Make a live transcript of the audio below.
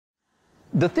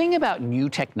The thing about new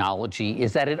technology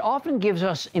is that it often gives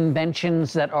us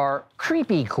inventions that are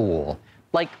creepy cool.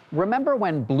 Like, remember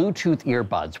when Bluetooth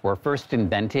earbuds were first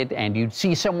invented and you'd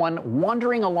see someone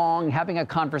wandering along having a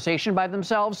conversation by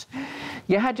themselves?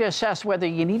 You had to assess whether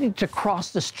you needed to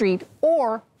cross the street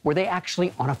or were they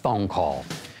actually on a phone call.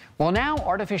 Well, now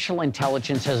artificial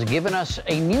intelligence has given us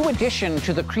a new addition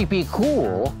to the creepy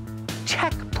cool,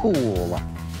 Tech Pool.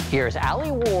 Here's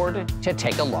Alie Ward to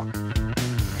take a look.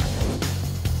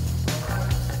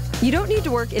 You don't need to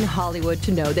work in Hollywood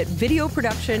to know that video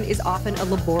production is often a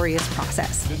laborious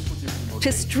process.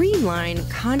 To streamline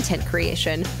content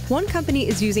creation, one company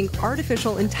is using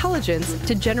artificial intelligence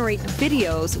to generate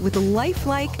videos with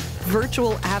lifelike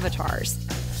virtual avatars.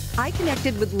 I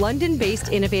connected with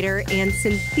London-based innovator and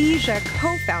Synthesia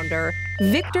co-founder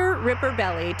Victor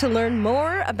Riparbelli to learn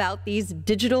more about these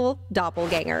digital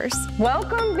doppelgangers.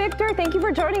 Welcome, Victor. Thank you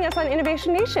for joining us on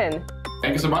Innovation Nation.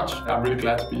 Thank you so much. I'm really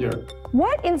glad to be here.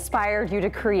 What inspired you to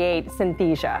create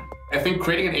Synthesia? I think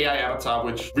creating an AI avatar,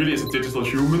 which really is a digital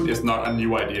human, is not a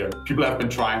new idea. People have been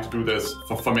trying to do this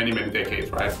for many, many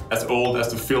decades, right? As old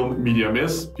as the film medium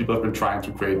is, people have been trying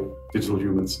to create digital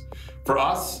humans. For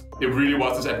us, it really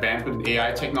was this advancement in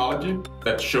AI technology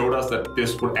that showed us that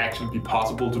this would actually be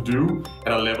possible to do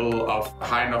at a level of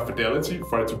high enough fidelity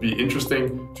for it to be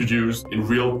interesting to use in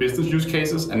real business use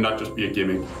cases and not just be a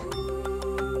gimmick.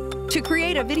 To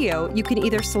create a video, you can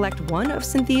either select one of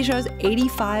Synthesia's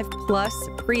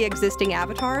 85+ pre-existing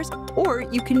avatars, or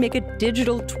you can make a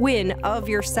digital twin of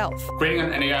yourself. Creating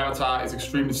an AI avatar is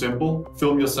extremely simple.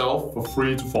 Film yourself for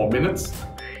 3 to 4 minutes.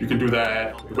 You can do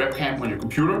that with a webcam on your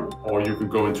computer, or you can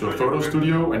go into a photo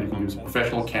studio and you can use a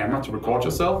professional camera to record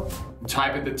yourself. You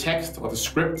type in the text or the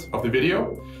script of the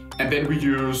video, and then we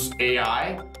use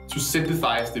AI to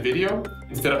synthesize the video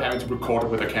instead of having to record it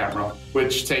with a camera,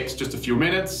 which takes just a few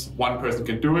minutes. One person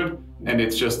can do it, and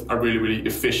it's just a really, really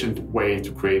efficient way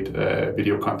to create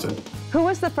video content. Who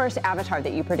was the first avatar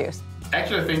that you produced?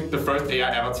 Actually, I think the first AI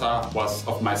avatar was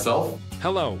of myself.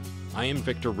 Hello, I am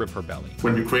Victor Riparbelli.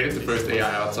 When we created the first AI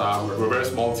avatar, we were a very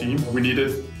small team. We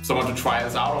needed someone to try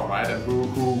this out on, right? And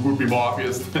who would be more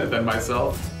obvious than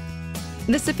myself?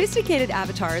 The sophisticated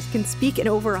avatars can speak in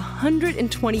over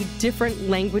 120 different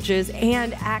languages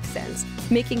and accents,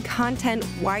 making content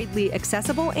widely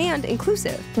accessible and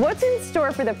inclusive. What's in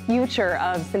store for the future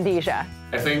of Synthesia?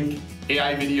 I think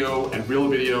AI video and real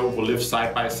video will live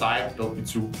side by side. They'll be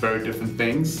two very different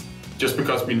things. Just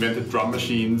because we invented drum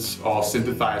machines or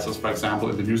synthesizers, for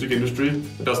example, in the music industry,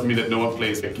 it doesn't mean that no one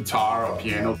plays a guitar or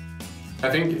piano. I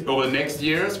think over the next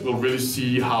years, we'll really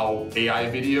see how AI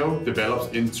video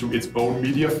develops into its own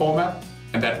media format,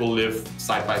 and that will live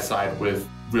side by side with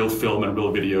real film and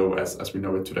real video as we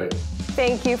know it today.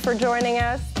 Thank you for joining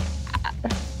us.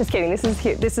 Just kidding,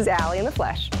 this is Alie in the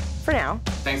flesh, for now.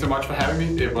 Thanks so much for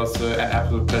having me. It was an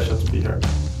absolute pleasure to be here.